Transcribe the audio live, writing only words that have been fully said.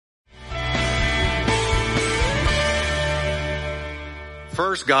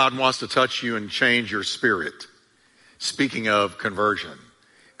First, God wants to touch you and change your spirit. Speaking of conversion.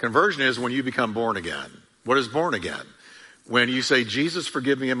 Conversion is when you become born again. What is born again? When you say, Jesus,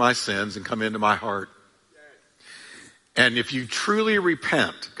 forgive me of my sins and come into my heart. And if you truly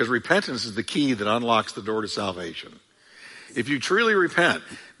repent, because repentance is the key that unlocks the door to salvation. If you truly repent,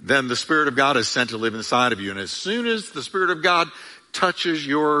 then the Spirit of God is sent to live inside of you. And as soon as the Spirit of God touches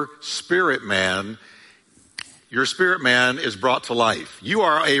your spirit man is brought to life. You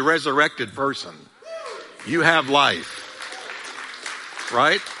are a resurrected person. You have life.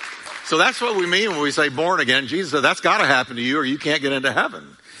 Right? So that's what we mean when we say born again. Jesus said that's got to happen to you or you can't get into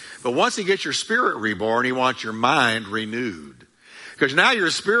heaven. But once he gets your spirit reborn, he wants your mind renewed. Because now your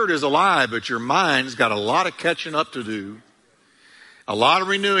spirit is alive, but your mind's got a lot of catching up to do. A lot of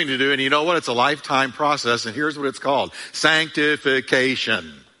renewing to do. And you know what? It's a lifetime process. And here's what it's called.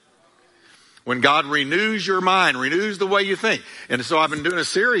 Sanctification. When God renews your mind, renews the way you think. And so I've been doing a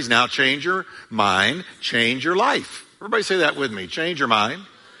series now, Change Your Mind, Change Your Life. Everybody say that with me. Change your mind.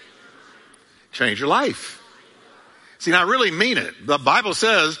 Change your life. See, now I really mean it. The Bible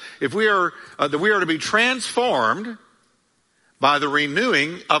says if we are that we are to be transformed by the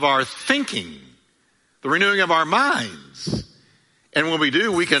renewing of our thinking, the renewing of our minds. And when we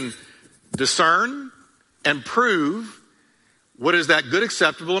do, we can discern and prove what is that good,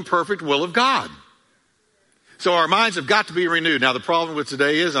 acceptable, and perfect will of God. So our minds have got to be renewed. Now the problem with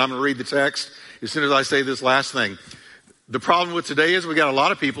today is, and I'm going to read the text as soon as I say this last thing. The problem with today is we got a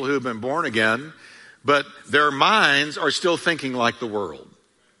lot of people who have been born again, but their minds are still thinking like the world.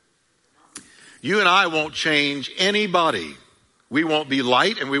 You and I won't change anybody. We won't be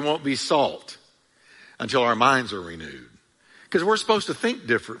light and we won't be salt until our minds are renewed. Because we're supposed to think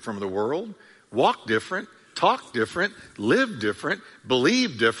different from the world, walk different, talk different, live different,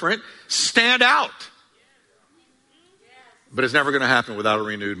 believe different, stand out. But it's never going to happen without a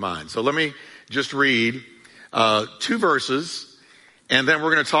renewed mind. So let me just read 2 verses, and then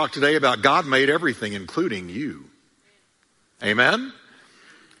we're going to talk today about God made everything, including you. Amen?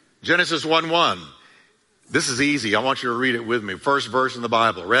 Genesis 1:1. This is easy. I want you to read it with me. First verse in the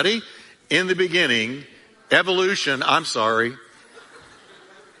Bible. Ready? In the beginning, evolution. I'm sorry.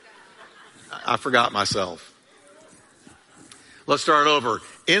 I forgot myself. Let's start over.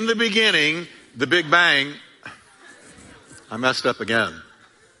 In the beginning, the Big Bang. I messed up again.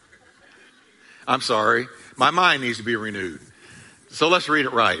 I'm sorry. My mind needs to be renewed. So let's read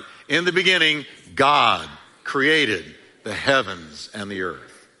it right. In the beginning, God created the heavens and the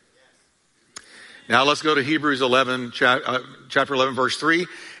earth. Now let's go to Hebrews 11, chapter 11, verse 3.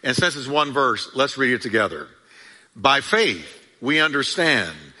 And since it's one verse, let's read it together. By faith, we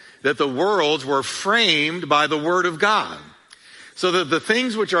understand that the worlds were framed by the word of God, so that the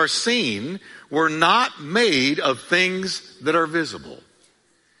things which are seen were not made of things that are visible.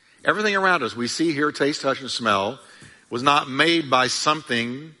 Everything around us, we see, hear, taste, touch, and smell, was not made by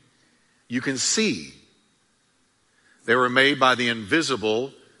something you can see. They were made by the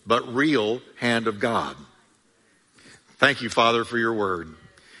invisible but real hand of God. Thank you, Father, for your word.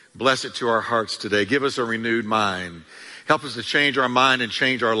 Bless it to our hearts today. Give us a renewed mind. Help us to change our mind and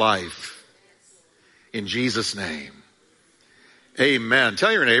change our life. In Jesus' name. Amen.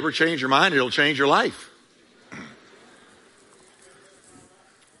 Tell your neighbor, change your mind, it'll change your life.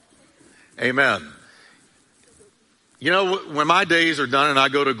 Amen. You know, when my days are done and I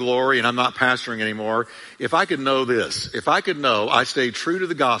go to glory and I'm not pastoring anymore, if I could know this, if I could know I stayed true to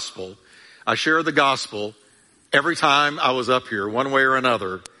the gospel, I shared the gospel every time I was up here, one way or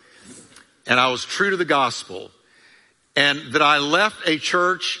another, and I was true to the gospel, and that I left a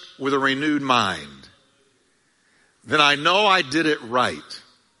church with a renewed mind, then I know I did it right.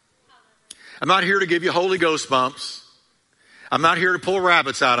 I'm not here to give you Holy Ghost bumps. I'm not here to pull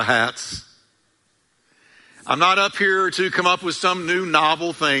rabbits out of hats. I'm not up here to come up with some new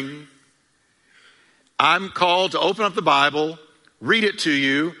novel thing. I'm called to open up the Bible, read it to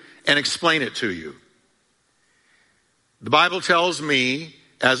you, and explain it to you. The Bible tells me,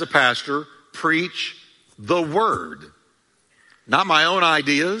 as a pastor, preach the word. Not my own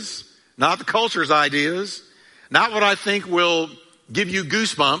ideas, not the culture's ideas, not what I think will give you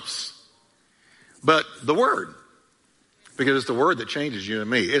goosebumps, but the word. Because it's the word that changes you and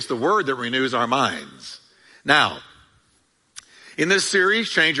me. It's the word that renews our minds. Now, in this series,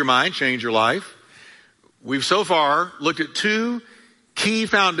 Change Your Mind, Change Your Life, we've so far looked at 2 key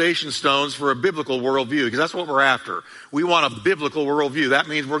foundation stones for a biblical worldview, because that's what we're after. We want a biblical worldview. That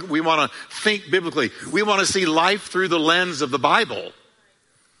means we want to think biblically. We want to see life through the lens of the Bible.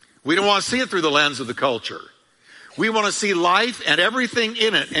 We don't want to see it through the lens of the culture. We want to see life and everything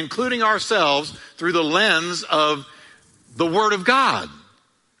in it, including ourselves, through the lens of the Word of God.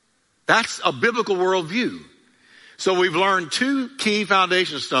 That's a biblical worldview. So we've learned two key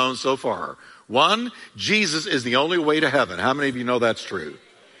foundation stones so far. One, Jesus is the only way to heaven. How many of you know that's true?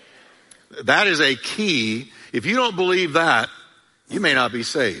 That is a key. If you don't believe that, you may not be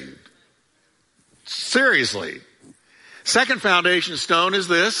saved. Seriously. Second foundation stone is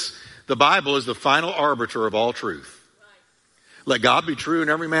this. The Bible is the final arbiter of all truth. Let God be true and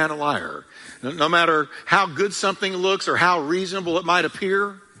every man a liar. No matter how good something looks or how reasonable it might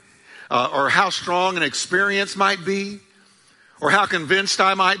appear, or how strong an experience might be, or how convinced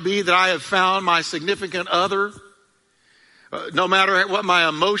I might be that I have found my significant other, no matter what my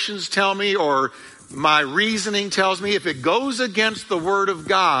emotions tell me or my reasoning tells me, if it goes against the Word of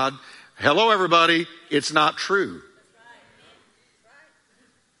God, hello everybody, it's not true.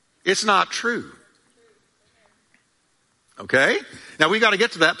 It's not true. Okay? Now we got to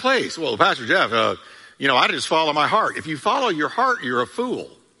get to that place. Well, Pastor Jeff, I just follow my heart. If you follow your heart, you're a fool.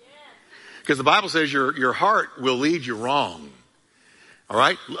 Because the Bible says your heart will lead you wrong. All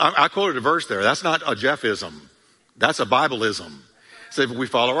right? I quoted a verse there. That's not a Jeffism. That's a Bibleism. So if we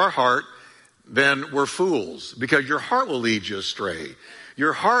follow our heart, then we're fools. Because your heart will lead you astray.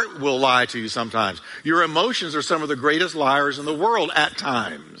 Your heart will lie to you sometimes. Your emotions are some of the greatest liars in the world at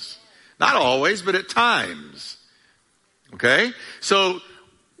times. Not always, but at times. Okay? So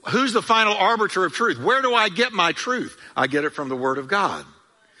who's the final arbiter of truth? Where do I get my truth? I get it from the Word of God.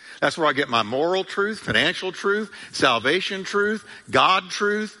 That's where I get my moral truth, financial truth, salvation truth, God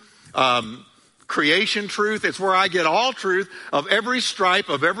truth, creation truth. It's where I get all truth of every stripe,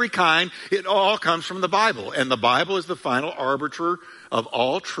 of every kind. It all comes from the Bible. And the Bible is the final arbiter of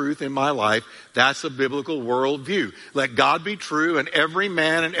all truth in my life. That's a biblical worldview. Let God be true and every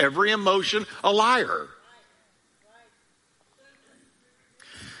man and every emotion a liar.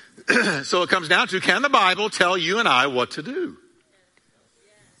 So it comes down to, can the Bible tell you and I what to do?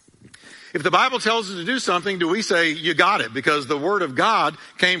 If the Bible tells us to do something, do we say, you got it, because the Word of God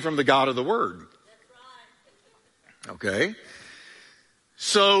came from the God of the Word? Okay.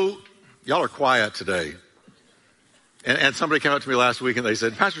 So, y'all are quiet today. And somebody came up to me last week and they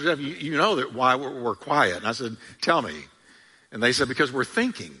said, Pastor Jeff, you know that why we're quiet. And I said, tell me. And they said, because we're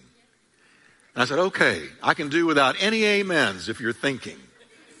thinking. And I said, okay, I can do without any amens if you're thinking.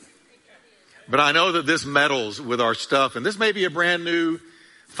 But I know that this meddles with our stuff, and this may be a brand new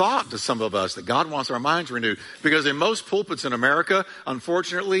thought to some of us, that God wants our minds renewed. Because in most pulpits in America,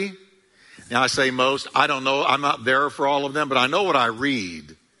 unfortunately, now I say most, I don't know, I'm not there for all of them, but I know what I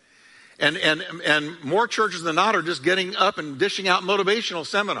read. And more churches than not are just getting up and dishing out motivational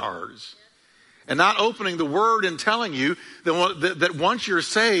seminars and not opening the Word and telling you that once you're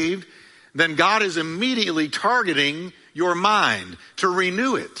saved, then God is immediately targeting your mind to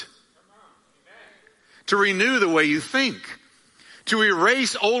renew it, to renew the way you think, to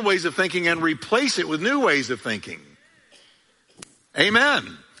erase old ways of thinking and replace it with new ways of thinking.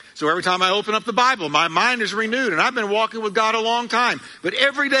 Amen. So every time I open up the Bible, my mind is renewed, and I've been walking with God a long time. But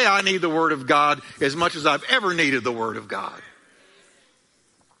every day I need the Word of God as much as I've ever needed the Word of God.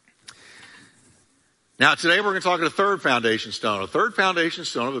 Now today we're going to talk about a third foundation stone. A third foundation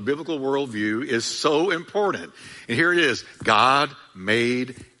stone of a biblical worldview is so important. And here it is. God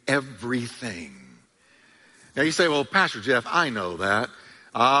made everything. Now you say, well, Pastor Jeff, I know that.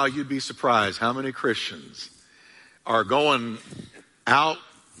 You'd be surprised how many Christians are going out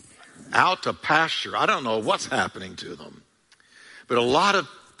to pasture. I don't know what's happening to them. But a lot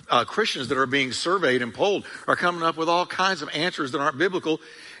of Christians that are being surveyed and polled are coming up with all kinds of answers that aren't biblical.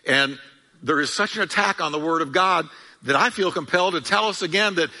 And there is such an attack on the Word of God that I feel compelled to tell us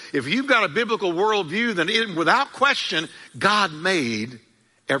again that if you've got a biblical worldview, then without question, God made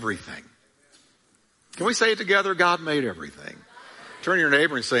everything. Can we say it together? God made everything. Turn to your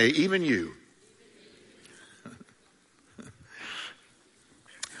neighbor and say, even you.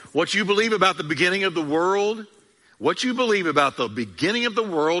 What you believe about the beginning of the world,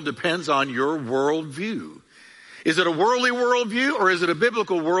 depends on your worldview. Is it a worldly worldview or is it a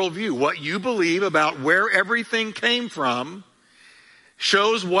biblical worldview? What you believe about where everything came from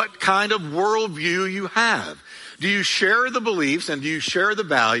shows what kind of worldview you have. Do you share the beliefs and do you share the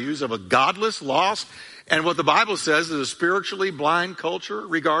values of a godless, lost, and what the Bible says is a spiritually blind culture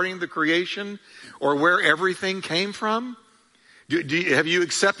regarding the creation or where everything came from? Have you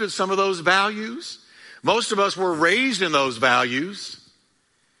accepted some of those values? Most of us were raised in those values,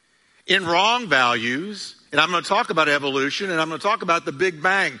 in wrong values. And I'm going to talk about evolution and I'm going to talk about the Big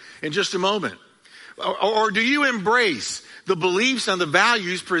Bang in just a moment. Or do you embrace the beliefs and the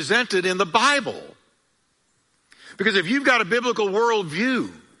values presented in the Bible? Because if you've got a biblical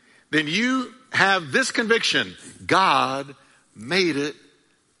worldview, then you have this conviction: God made it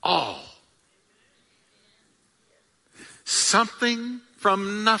all. Something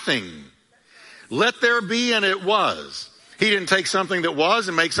from nothing. Let there be, and it was. He didn't take something that was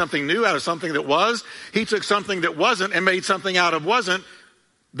and make something new out of something that was. He took something that wasn't and made something out of wasn't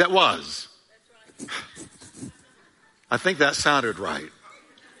that was. I think that sounded right.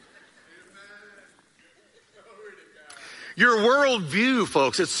 Your worldview,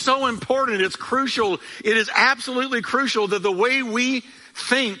 folks, it's so important. It's crucial. It is absolutely crucial that the way we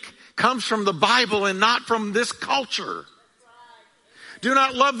think comes from the Bible and not from this culture. Do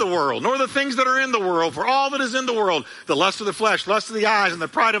not love the world, nor the things that are in the world. For all that is in the world, the lust of the flesh, lust of the eyes, and the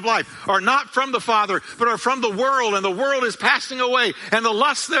pride of life, are not from the Father, but are from the world. And the world is passing away, and the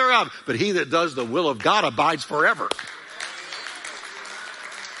lust thereof. But he that does the will of God abides forever.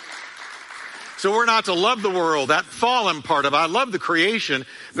 So we're not to love the world, that fallen part of it. I love the creation,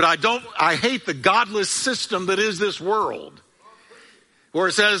 but I hate the godless system that is this world. Where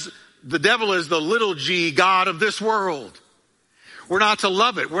it says the devil is the little g god of this world. We're not to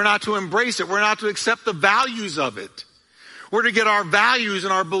love it. We're not to embrace it. We're not to accept the values of it. We're to get our values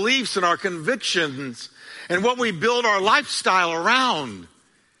and our beliefs and our convictions and what we build our lifestyle around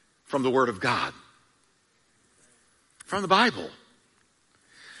from the Word of God. From the Bible.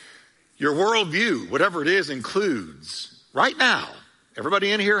 Your worldview, whatever it is, includes, right now,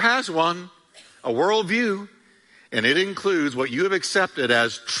 everybody in here has one, a worldview, and it includes what you have accepted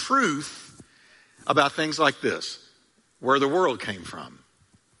as truth about things like this. Where the world came from,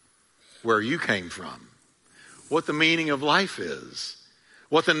 where you came from, what the meaning of life is,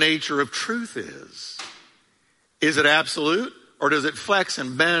 what the nature of truth is. Is it absolute, or does it flex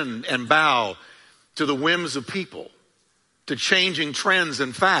and bend and bow to the whims of people, to changing trends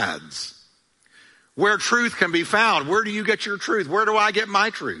and fads? Where truth can be found, where do you get your truth? Where do I get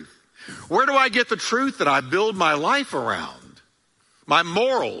my truth? Where do I get the truth that I build my life around? My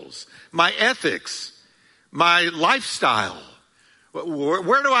morals, my ethics, my lifestyle.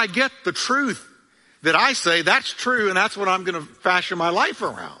 Where do I get the truth that I say that's true and that's what I'm going to fashion my life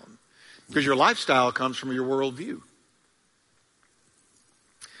around? Because your lifestyle comes from your worldview.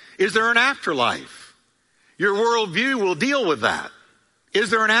 Is there an afterlife? Your worldview will deal with that. Is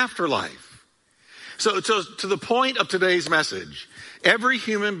there an afterlife? So to the point of today's message, every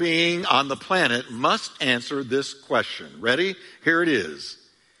human being on the planet must answer this question. Ready? Here it is.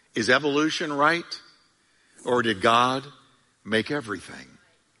 Is evolution right? Or did God make everything?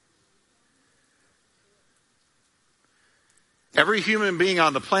 Every human being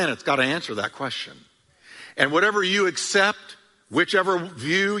on the planet's got to answer that question. And whatever you accept, whichever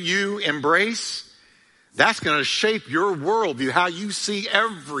view you embrace, that's going to shape your worldview, how you see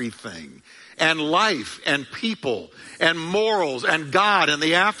everything, and life, and people, and morals, and God, and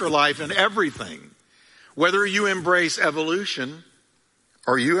the afterlife, and everything. Whether you embrace evolution,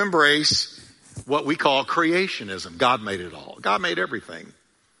 or you embrace what we call creationism. God made it all. God made everything.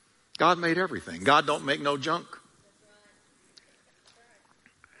 God made everything. God don't make no junk.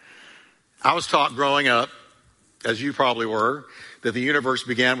 I was taught growing up, as you probably were, that the universe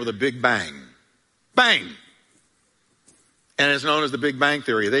began with a big bang. Bang! And it's known as the Big Bang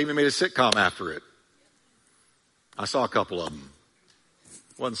Theory. They even made a sitcom after it. I saw a couple of them.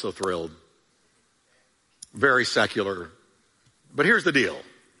 Wasn't so thrilled. Very secular. But here's the deal.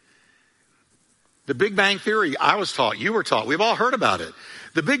 The Big Bang Theory, I was taught, you were taught, we've all heard about it.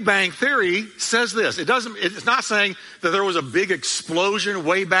 The Big Bang Theory says this. It's not saying that there was a big explosion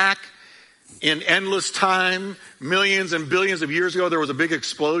way back in endless time, millions and billions of years ago, there was a big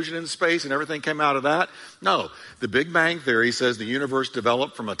explosion in space and everything came out of that. No, the Big Bang Theory says the universe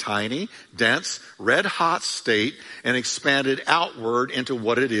developed from a tiny, dense, red-hot state and expanded outward into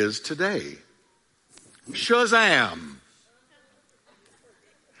what it is today. Shazam!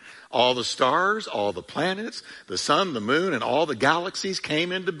 All the stars, all the planets, the sun, the moon, and all the galaxies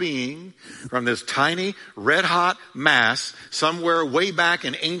came into being from this tiny, red-hot mass somewhere way back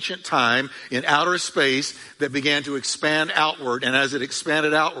in ancient time in outer space that began to expand outward. And as it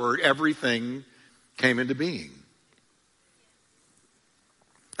expanded outward, everything came into being.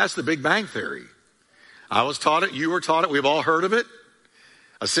 That's the Big Bang Theory. I was taught it. You were taught it. We've all heard of it.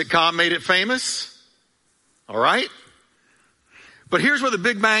 A sitcom made it famous. All right? But here's where the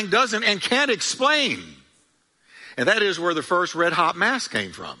Big Bang doesn't and can't explain. And that is where the first red hot mass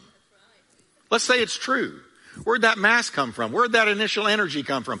came from. Let's say it's true. Where'd that mass come from? Where'd that initial energy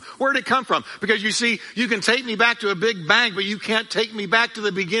come from? Where'd it come from? Because you see, you can take me back to a Big Bang, but you can't take me back to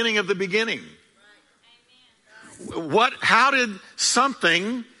the beginning of the beginning. How did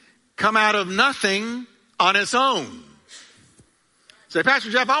something come out of nothing on its own? Say,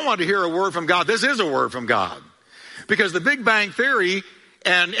 Pastor Jeff, I want to hear a word from God. This is a word from God. Because the Big Bang Theory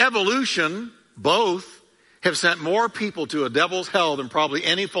and evolution, both have sent more people to a devil's hell than probably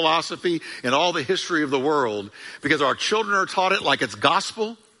any philosophy in all the history of the world, because our children are taught it like it's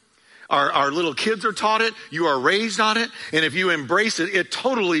gospel. Our little kids are taught it. You are raised on it. And if you embrace it, it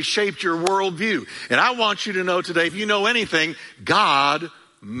totally shaped your worldview. And I want you to know today, if you know anything, God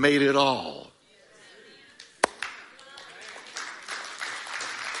made it all.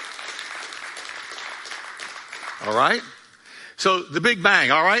 All right? So the Big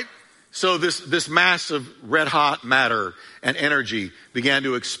Bang, all right? So this mass of red hot matter and energy began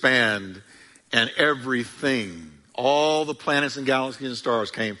to expand, and everything, all the planets and galaxies and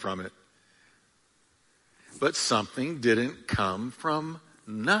stars came from it. But something didn't come from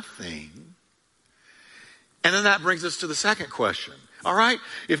nothing. And then that brings us to the second question. All right,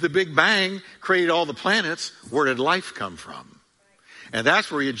 if the Big Bang created all the planets, where did life come from? And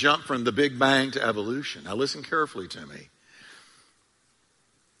that's where you jump from the Big Bang to evolution. Now listen carefully to me.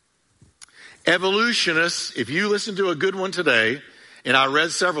 Evolutionists, if you listen to a good one today, and I read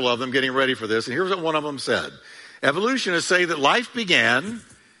several of them getting ready for this, and here's what one of them said. Evolutionists say that life began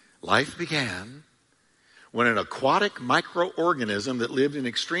when an aquatic microorganism that lived in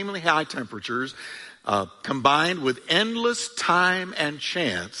extremely high temperatures, combined with endless time and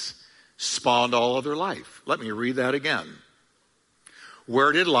chance, spawned all other life. Let me read that again.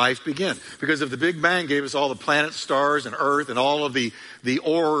 Where did life begin? Because if the Big Bang gave us all the planets, stars, and Earth, and all of the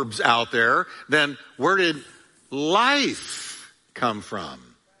orbs out there, then where did life come from?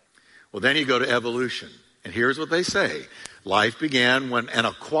 Well, then you go to evolution. And here's what they say. Life began when an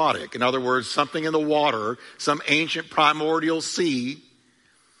aquatic, in other words, something in the water, some ancient primordial sea,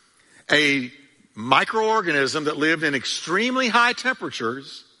 a microorganism that lived in extremely high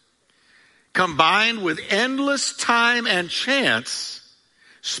temperatures, combined with endless time and chance,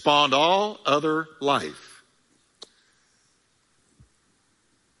 spawned all other life.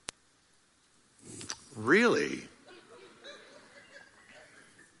 Really?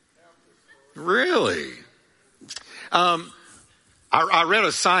 Really? I read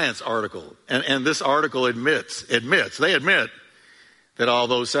a science article, and this article admits that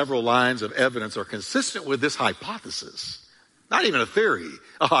although several lines of evidence are consistent with this hypothesis, not even a theory,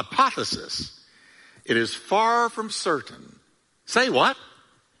 a hypothesis, it is far from certain. Say what?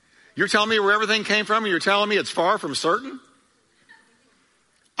 You're telling me where everything came from, and you're telling me it's far from certain?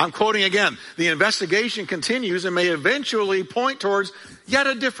 I'm quoting again. The investigation continues and may eventually point towards yet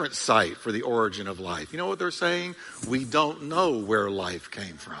a different site for the origin of life. You know what they're saying? We don't know where life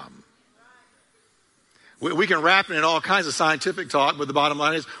came from. We can wrap it in all kinds of scientific talk, but the bottom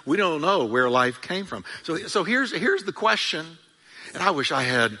line is we don't know where life came from. So here's the question, and I wish I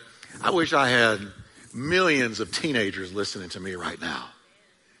had millions of teenagers listening to me right now.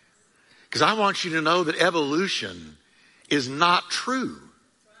 Because I want you to know that evolution is not true.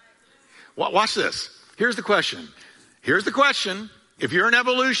 Watch this. Here's the question. If you're an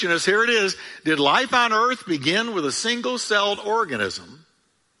evolutionist, here it is. Did life on Earth begin with a single-celled organism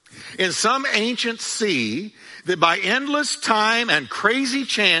in some ancient sea that by endless time and crazy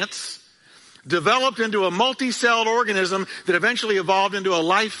chance developed into a multi-celled organism that eventually evolved into a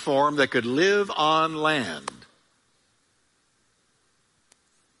life form that could live on land?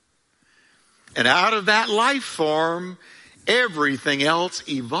 And out of that life form, everything else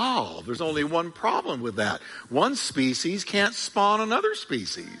evolved. There's only one problem with that. One species can't spawn another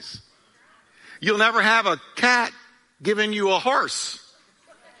species. You'll never have a cat giving you a horse.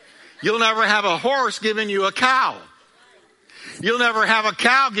 You'll never have a horse giving you a cow. You'll never have a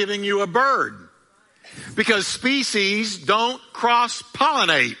cow giving you a bird. Because species don't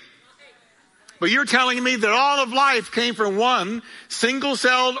cross-pollinate. But you're telling me that all of life came from one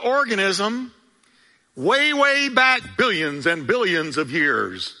single-celled organism way, way back billions and billions of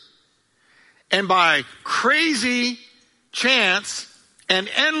years. And by crazy chance and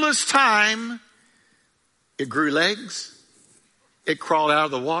endless time, it grew legs, it crawled out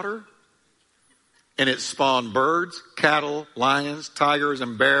of the water, and it spawned birds, cattle, lions, tigers,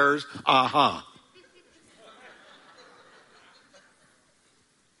 and bears.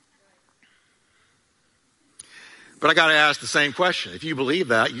 But I got to ask the same question. If you believe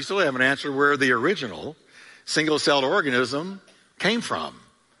that, you still haven't answered where the original single-celled organism came from.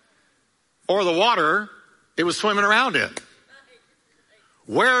 Or the water it was swimming around in.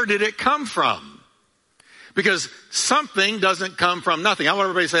 Where did it come from? Because something doesn't come from nothing. I want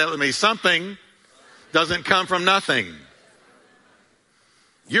everybody to say that with me. Something doesn't come from nothing.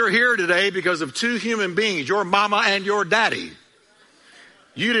 You're here today because of two human beings, your mama and your daddy.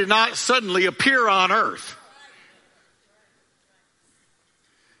 You did not suddenly appear on earth.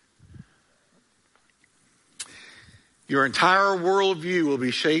 Your entire worldview will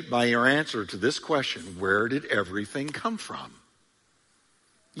be shaped by your answer to this question: where did everything come from?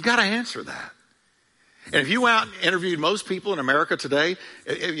 You got to answer that. And if you went out and interviewed most people in America today,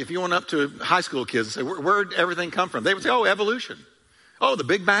 if you went up to high school kids and say, where did everything come from? They would say, oh, evolution. Oh, the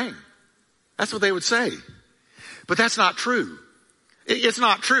Big Bang. That's what they would say. But that's not true. It's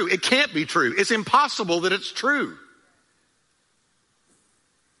not true. It can't be true. It's impossible that it's true.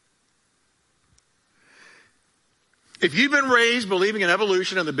 If you've been raised believing in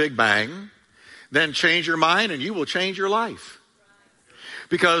evolution and the Big Bang, then change your mind and you will change your life.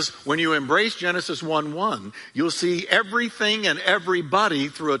 Because when you embrace Genesis 1:1, you'll see everything and everybody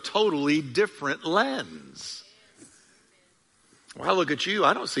through a totally different lens. When I look at you,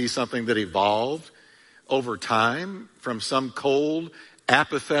 I don't see something that evolved over time from some cold,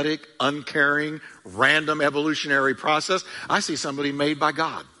 apathetic, uncaring, random evolutionary process. I see somebody made by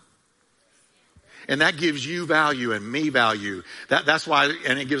God. And that gives you value and me value. That's why,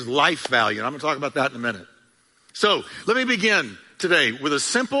 and it gives life value. And I'm going to talk about that in a minute. So let me begin today with a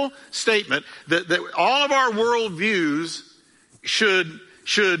simple statement that all of our worldviews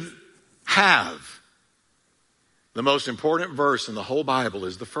should have. The most important verse in the whole Bible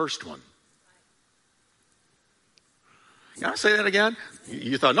is the first one. Can I say that again?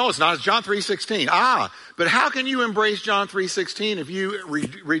 You thought, no, it's not. It's John 3:16. But how can you embrace John 3:16 if you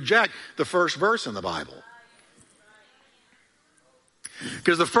reject the first verse in the Bible?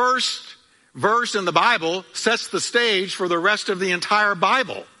 Because the first verse in the Bible sets the stage for the rest of the entire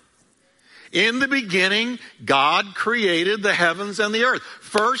Bible. In the beginning, God created the heavens and the earth.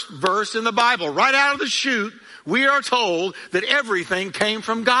 First verse in the Bible. Right out of the chute, we are told that everything came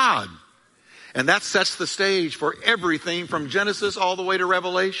from God. And that sets the stage for everything from Genesis all the way to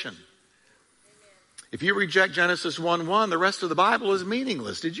Revelation. If you reject Genesis 1:1, the rest of the Bible is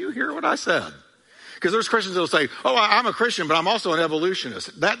meaningless. Did you hear what I said? Because there's Christians that will say, oh, I'm a Christian, but I'm also an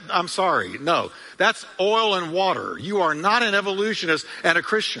evolutionist. I'm sorry. No, that's oil and water. You are not an evolutionist and a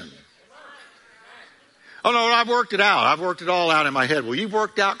Christian. Oh, no, I've worked it out. I've worked it all out in my head. Well, you've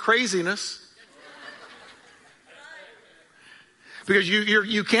worked out craziness. Because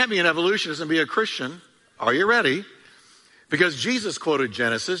you can't be an evolutionist and be a Christian. Are you ready? Because Jesus quoted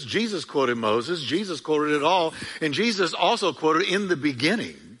Genesis, Jesus quoted Moses, Jesus quoted it all, and Jesus also quoted in the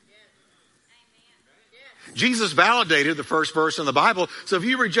beginning. Jesus validated the first verse in the Bible. So if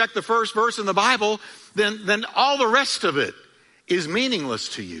you reject the first verse in the Bible, then all the rest of it is meaningless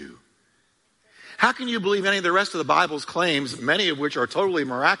to you. How can you believe any of the rest of the Bible's claims, many of which are totally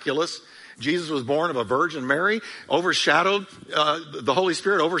miraculous? Jesus was born of a Virgin Mary, overshadowed, the Holy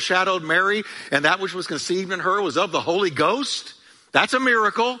Spirit overshadowed Mary, and that which was conceived in her was of the Holy Ghost. That's a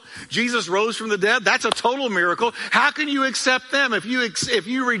miracle. Jesus rose from the dead. That's a total miracle. How can you accept them if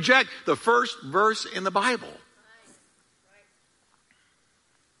you reject the first verse in the Bible?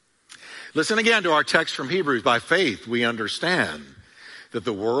 Listen again to our text from Hebrews. By faith, we understand that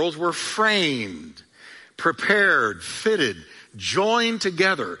the worlds were framed, prepared, fitted, joined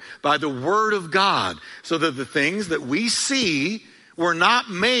together by the word of God, so that the things that we see were not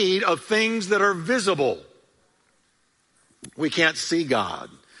made of things that are visible. We can't see God.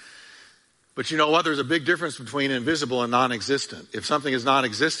 But you know what? There's a big difference between invisible and non-existent. If something is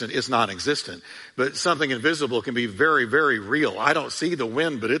non-existent, it's non-existent. But something invisible can be very, very real. I don't see the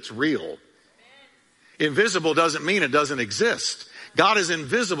wind, but it's real. Invisible doesn't mean it doesn't exist. God is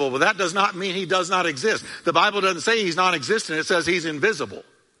invisible, but that does not mean he does not exist. The Bible doesn't say he's non-existent. It says he's invisible.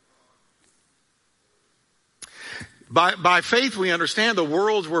 By faith, we understand the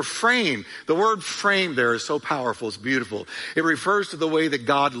worlds were framed. The word framed there is so powerful. It's beautiful. It refers to the way that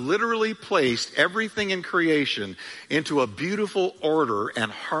God literally placed everything in creation into a beautiful order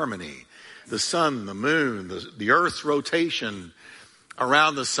and harmony. The sun, the moon, the earth's rotation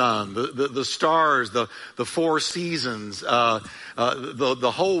around the sun, the stars, the four seasons,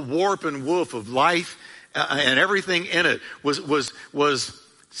 the whole warp and woof of life and everything in it was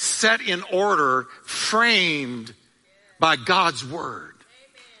set in order, framed by God's word.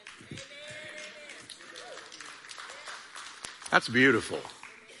 That's beautiful.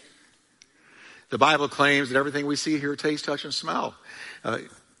 The Bible claims that everything we see, hear, taste, touch, and smell,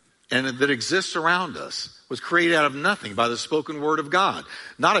 and that exists around us, was created out of nothing by the spoken word of God.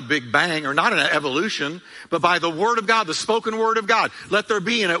 Not a big bang or not an evolution, but by the word of God, the spoken word of God. Let there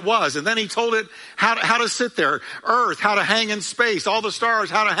be, and it was. And then he told it how to sit there. Earth, how to hang in space. All the stars,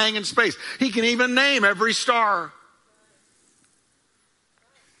 how to hang in space. He can even name every star.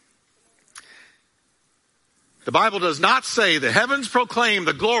 The Bible does not say the heavens proclaim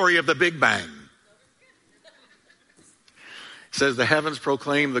the glory of the Big Bang. It says the heavens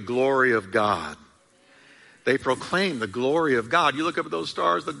proclaim the glory of God. They proclaim the glory of God. You look up at those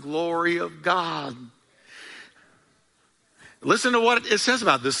stars, the glory of God. Listen to what it says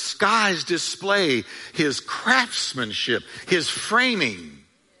about the skies display his craftsmanship, his framing.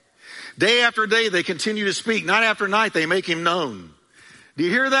 Day after day they continue to speak. Night after night they make him known. Do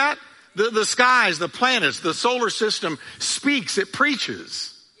you hear that? The skies, the planets, the solar system speaks, it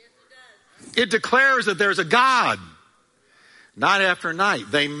preaches. It declares that there's a God. Night after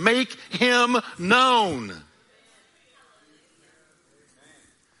night they make him known.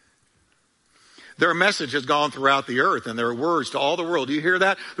 Their message has gone throughout the earth and their words to all the world. Do you hear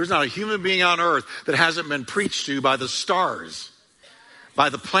that? There's not a human being on earth that hasn't been preached to by the stars, by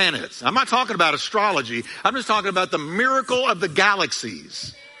the planets. I'm not talking about astrology. I'm just talking about the miracle of the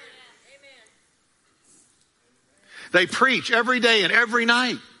galaxies. They preach every day and every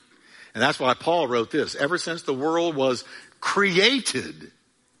night. And that's why Paul wrote this. Ever since the world was created,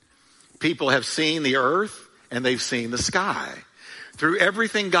 people have seen the earth and they've seen the sky. Through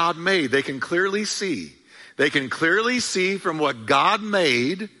everything God made, they can clearly see. They can clearly see from what God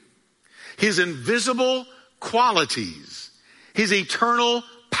made, his invisible qualities, his eternal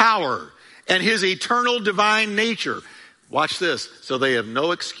power, and his eternal divine nature. Watch this. So they have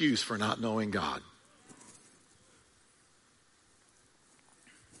no excuse for not knowing God.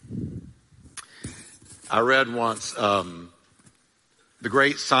 I read once the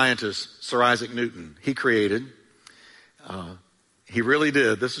great scientist Sir Isaac Newton. He created... He really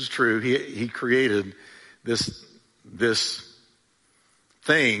did. This is true. He created this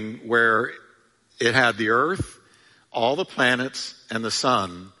thing where it had the earth, all the planets, and the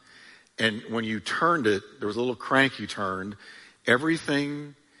sun. And when you turned it, there was a little crank you turned.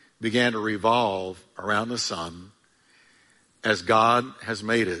 Everything began to revolve around the sun as God has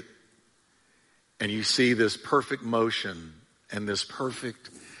made it. And you see this perfect motion and this perfect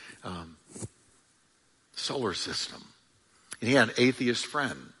solar system. And he had an atheist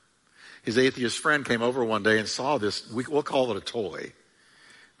friend. His atheist friend came over one day and saw this. We'll call it a toy.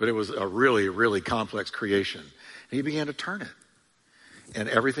 But it was a really, really complex creation. And he began to turn it. And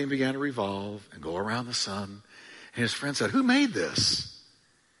everything began to revolve and go around the sun. And his friend said, "Who made this?"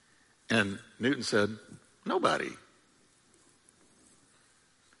 And Newton said, "Nobody."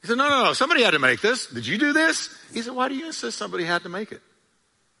 He said, No, somebody had to make this. Did you do this? He said, "Why do you insist somebody had to make it?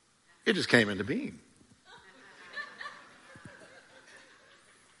 It just came into being."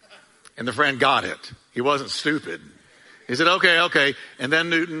 And the friend got it. He wasn't stupid. He said, okay. And then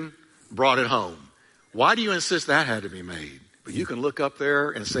Newton brought it home. Why do you insist that had to be made? But you can look up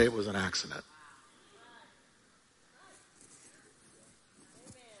there and say it was an accident.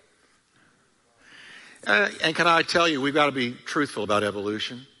 And can I tell you, we've got to be truthful about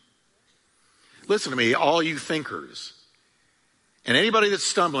evolution. Listen to me, all you thinkers, and anybody that's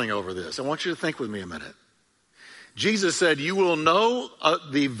stumbling over this, I want you to think with me a minute. Jesus said, you will know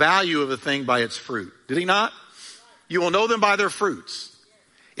the value of a thing by its fruit. Did he not? You will know them by their fruits.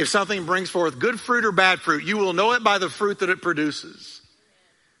 If something brings forth good fruit or bad fruit, you will know it by the fruit that it produces.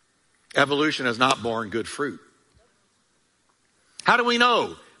 Evolution has not borne good fruit. How do we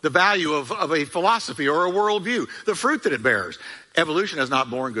know the value of a philosophy or a worldview? The fruit that it bears. Evolution has not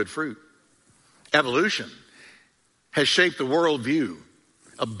borne good fruit. Evolution has shaped the worldview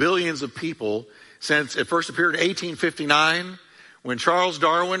of billions of people since it first appeared in 1859 when Charles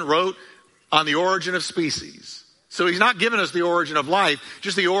Darwin wrote on the origin of species. So he's not giving us the origin of life,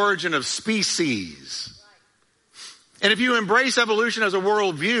 just the origin of species. And if you embrace evolution as a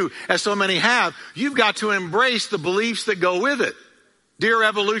worldview, as so many have, you've got to embrace the beliefs that go with it. Dear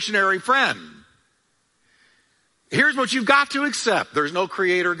evolutionary friend, here's what you've got to accept. There's no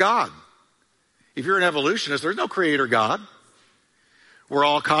creator God. If you're an evolutionist, there's no creator God. We're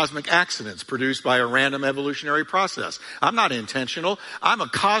all cosmic accidents produced by a random evolutionary process. I'm not intentional. I'm a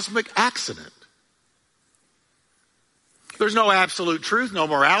cosmic accident. There's no absolute truth, no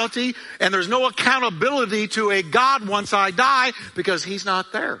morality, and there's no accountability to a God once I die because he's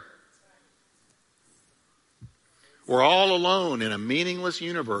not there. We're all alone in a meaningless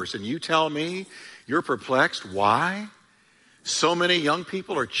universe, and you tell me you're perplexed. Why? So many young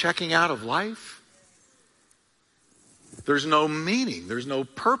people are checking out of life. There's no meaning. There's no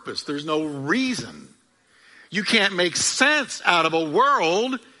purpose. There's no reason. You can't make sense out of a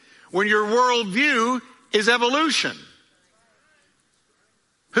world when your worldview is evolution.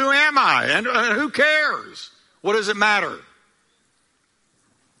 Who am I? And who cares? What does it matter?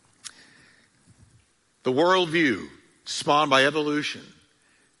 The worldview spawned by evolution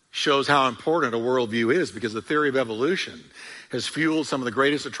shows how important a worldview is because the theory of evolution has fueled some of the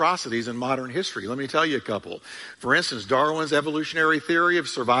greatest atrocities in modern history. Let me tell you a couple. For instance, Darwin's evolutionary theory of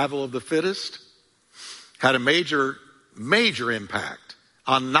survival of the fittest had a major impact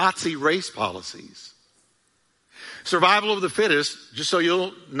on Nazi race policies. Survival of the fittest, just so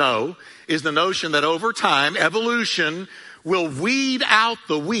you'll know, is the notion that over time, evolution will weed out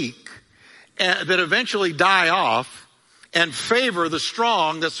the weak that eventually die off and favor the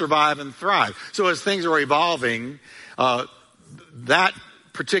strong that survive and thrive. So as things are evolving, that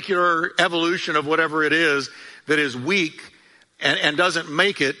particular evolution of whatever it is that is weak and doesn't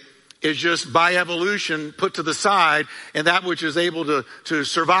make it is just by evolution put to the side, and that which is able to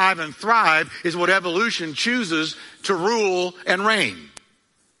survive and thrive is what evolution chooses to rule and reign.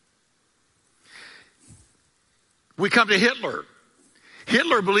 We come to Hitler.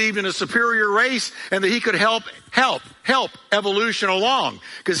 Hitler believed in a superior race and that he could help evolution along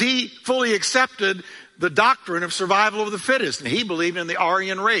because he fully accepted the doctrine of survival of the fittest. And he believed in the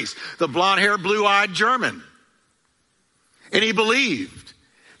Aryan race, the blonde-haired, blue-eyed German. And he believed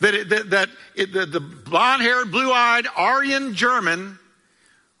that the blonde-haired, blue-eyed Aryan German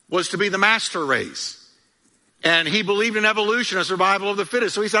was to be the master race. And he believed in evolution, a survival of the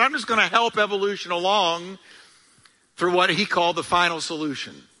fittest. So he said, I'm just going to help evolution along through what he called the final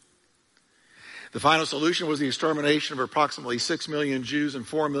solution. The final solution was the extermination of approximately 6 million Jews and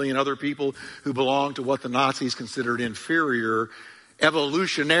 4 million other people who belonged to what the Nazis considered inferior,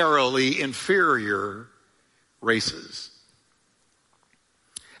 evolutionarily inferior races.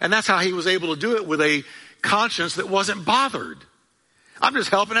 And that's how he was able to do it with a conscience that wasn't bothered. I'm just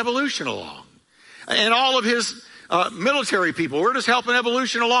helping evolution along. And all of his military people, we're just helping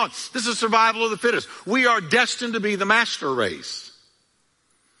evolution along. This is survival of the fittest. We are destined to be the master race.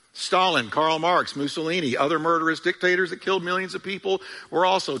 Stalin, Karl Marx, Mussolini, other murderous dictators that killed millions of people were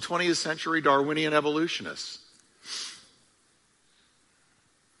also 20th century Darwinian evolutionists.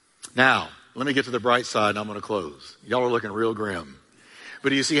 Now, let me get to the bright side and I'm going to close. Y'all are looking real grim. But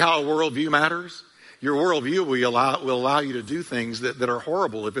do you see how a worldview matters? Your worldview will allow you to do things that are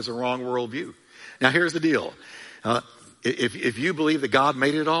horrible if it's a wrong worldview. Now, here's the deal. If you believe that God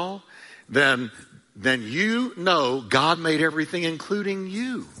made it all, then you know God made everything, including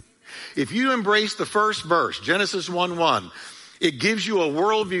you. If you embrace the first verse, Genesis 1:1, it gives you a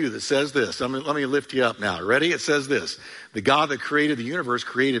worldview that says this. Let me lift you up now. Ready? It says this. The God that created the universe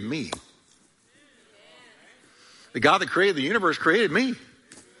created me. The God that created the universe created me.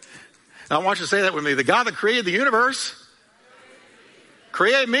 Now, I want you to say that with me. The God that created the universe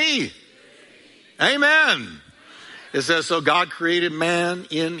created me. Amen. It says, so God created man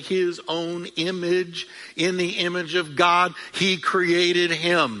in his own image. In the image of God, he created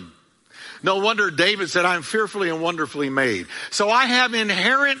him. No wonder David said, I'm fearfully and wonderfully made. So I have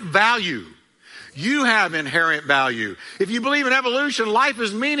inherent value. You have inherent value. If you believe in evolution, life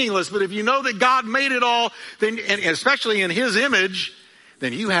is meaningless. But if you know that God made it all, then, and especially in his image,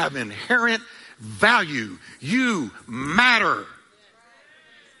 then you have inherent value. You matter.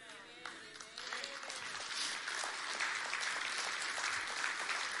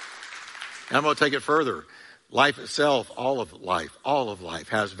 And I'm going to take it further. Life itself, all of life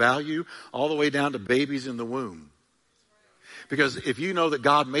has value all the way down to babies in the womb. Because if you know that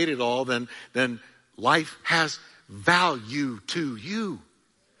God made it all, then life has value to you.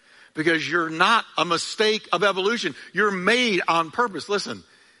 Because you're not a mistake of evolution. You're made on purpose. Listen,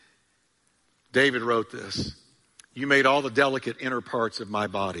 David wrote this. You made all the delicate inner parts of my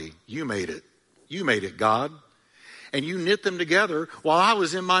body. You made it. You made it, God. And you knit them together while I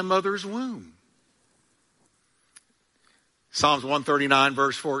was in my mother's womb. Psalms 139,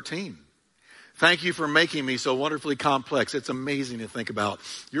 verse 14. Thank you for making me so wonderfully complex. It's amazing to think about.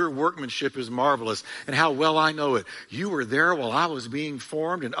 Your workmanship is marvelous, and how well I know it. You were there while I was being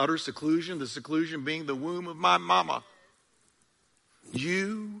formed in utter seclusion, the seclusion being the womb of my mama.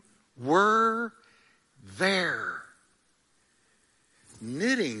 You were there,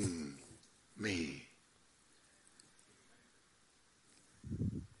 knitting me.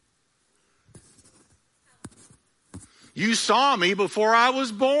 You saw me before I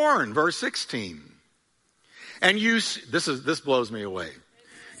was born, verse 16. And this blows me away.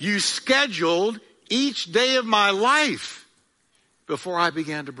 You scheduled each day of my life before I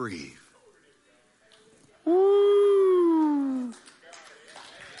began to breathe. Woo.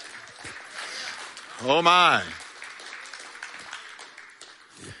 Oh my.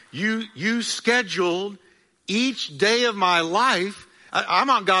 You scheduled each day of my life. I'm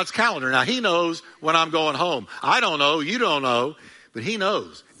on God's calendar. Now, he knows when I'm going home. I don't know. You don't know. But he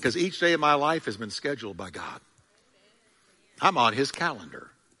knows because each day of my life has been scheduled by God. I'm on his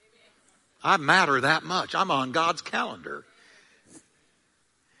calendar. I matter that much. I'm on God's calendar.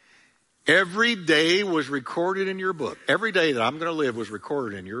 Every day was recorded in your book. Every day that I'm going to live was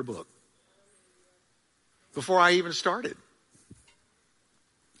recorded in your book. before I even started.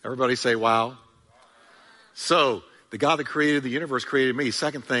 Everybody say, wow. So, the God that created the universe created me.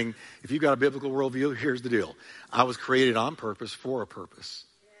 Second thing, if you've got a biblical worldview, here's the deal. I was created on purpose for a purpose.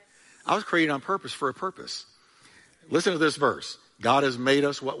 I was created on purpose for a purpose. Listen to this verse. God has made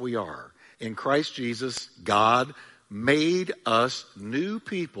us what we are. In Christ Jesus, God made us new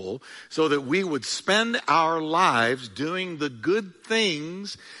people so that we would spend our lives doing the good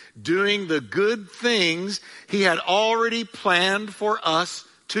things He had already planned for us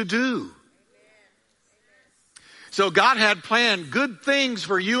to do. So God had planned good things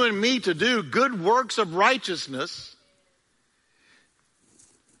for you and me to do, good works of righteousness,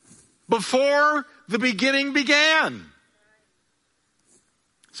 before the beginning began.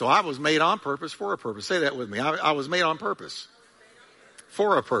 So I was made on purpose for a purpose. Say that with me. I was made on purpose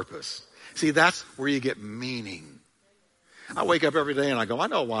for a purpose. See, that's where you get meaning. I wake up every day and I go, I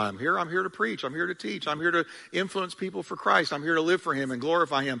know why I'm here. I'm here to preach. I'm here to teach. I'm here to influence people for Christ. I'm here to live for Him and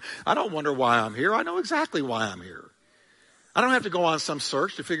glorify Him. I don't wonder why I'm here. I know exactly why I'm here. I don't have to go on some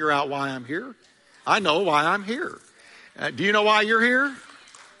search to figure out why I'm here. I know why I'm here. Do you know why you're here?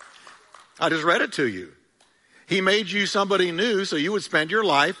 I just read it to you. He made you somebody new so you would spend your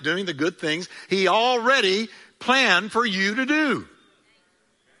life doing the good things He already planned for you to do.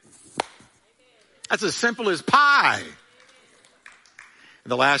 That's as simple as pie. And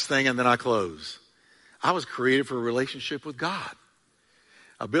the last thing, and then I close. I was created for a relationship with God.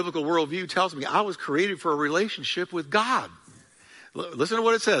 A biblical worldview tells me I was created for a relationship with God. Listen to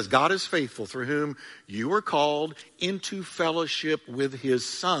what it says. God is faithful, through whom you were called into fellowship with His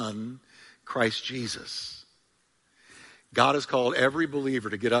Son, Christ Jesus. God has called every believer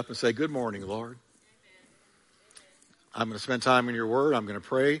to get up and say, good morning, Lord. I'm going to spend time in your word. I'm going to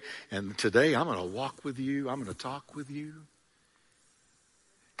pray. And today I'm going to walk with you. I'm going to talk with you.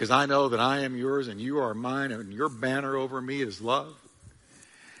 Because I know that I am yours and you are mine, and your banner over me is love.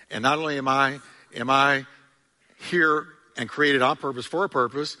 And not only am I here and created on purpose for a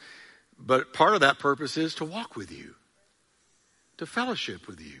purpose, but part of that purpose is to walk with you, to fellowship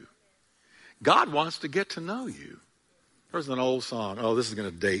with you. God wants to get to know you. There's an old song. Oh, this is going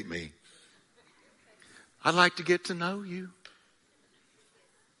to date me. I'd like to get to know you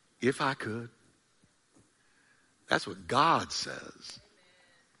if I could. That's what God says.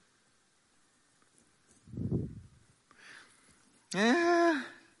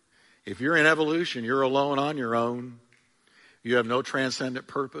 If you're in evolution, you're alone on your own. You have no transcendent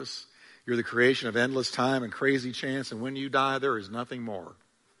purpose. You're the creation of endless time and crazy chance. And when you die, there is nothing more.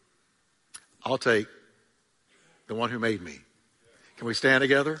 I'll take the one who made me. Can we stand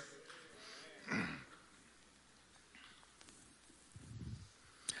together? I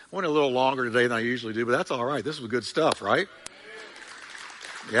went a little longer today than I usually do, but that's all right. This was good stuff, right?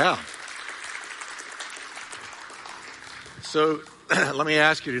 Yeah. So let me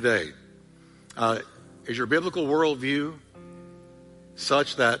ask you today, is your biblical worldview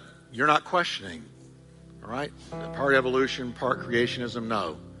such that you're not questioning, all right? Part evolution, part creationism,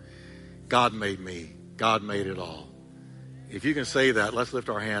 no. God made me. God made it all. If you can say that, let's lift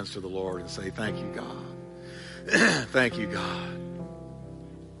our hands to the Lord and say, thank you, God. Thank you, God.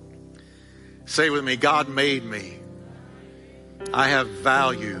 Say with me, God made me. I have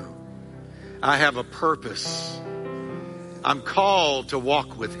value. I have a purpose. I'm called to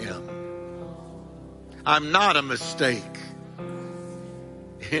walk with Him. I'm not a mistake.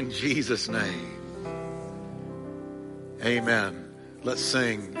 In Jesus' name. Amen. Let's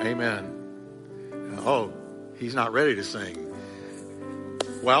sing. Amen. Oh, he's not ready to sing.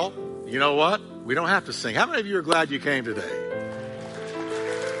 Well, you know what? We don't have to sing. How many of you are glad you came today?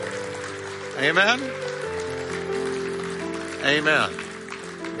 Amen? Amen.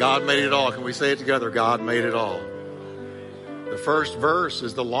 God made it all. Can we say it together? God made it all. The first verse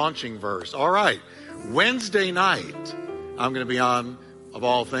is the launching verse. All right. Wednesday night, I'm going to be on, of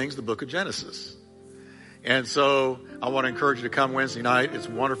all things, the book of Genesis. And so I want to encourage you to come Wednesday night. It's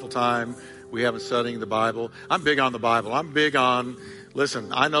a wonderful time. We have been studying the Bible. I'm big on the Bible. I'm big on,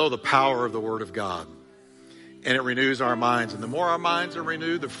 listen, I know the power of the Word of God. And it renews our minds. And the more our minds are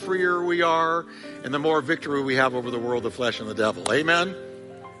renewed, the freer we are. And the more victory we have over the world, the flesh, and the devil. Amen?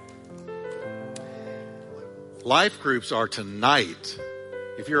 Life groups are tonight.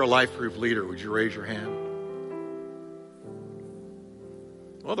 If you're a life group leader, would you raise your hand?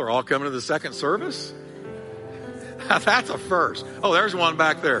 Well, they're all coming to the second service. That's a first. Oh, there's one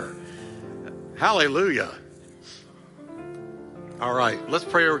back there. Hallelujah. All right, let's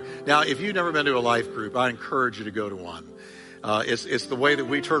pray. Now, if you've never been to a life group, I encourage you to go to one. It's the way that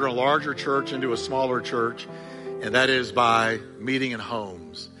we turn a larger church into a smaller church. and that is by meeting in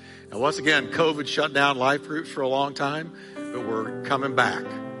homes. Now, once again, COVID shut down life groups for a long time, but we're coming back.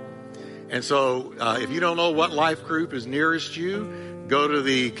 And so if you don't know what life group is nearest you, go to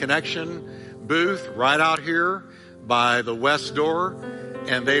the connection booth right out here by the west door,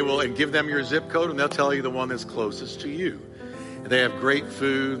 and give them your zip code, and they'll tell you the one that's closest to you. They have great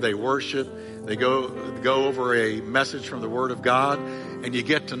food, they worship, they go over a message from the Word of God, and you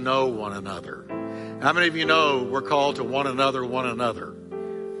get to know one another. How many of you know we're called to one another,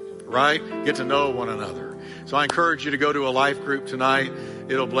 right? Get to know one another. So I encourage you to go to a life group tonight.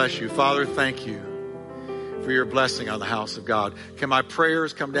 It'll bless you. Father, thank you for your blessing on the house of God. Can my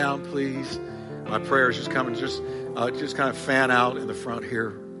prayers come down, please? My prayers just come and just kind of fan out in the front here.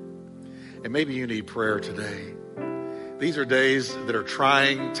 And maybe you need prayer today. These are days that are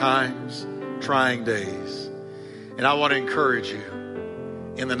trying times, trying days. And I want to encourage you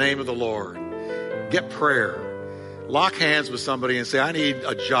in the name of the Lord. Get prayer. Lock hands with somebody and say, I need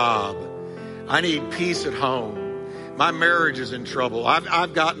a job. I need peace at home. My marriage is in trouble.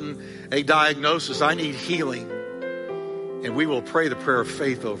 I've gotten a diagnosis. I need healing. And we will pray the prayer of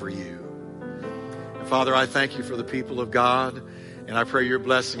faith over you. And Father, I thank you for the people of God. And I pray your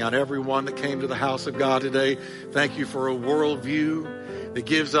blessing on everyone that came to the house of God today. Thank you for a worldview that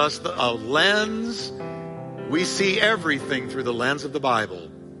gives us a lens. We see everything through the lens of the Bible.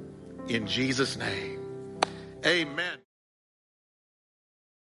 In Jesus' name, amen.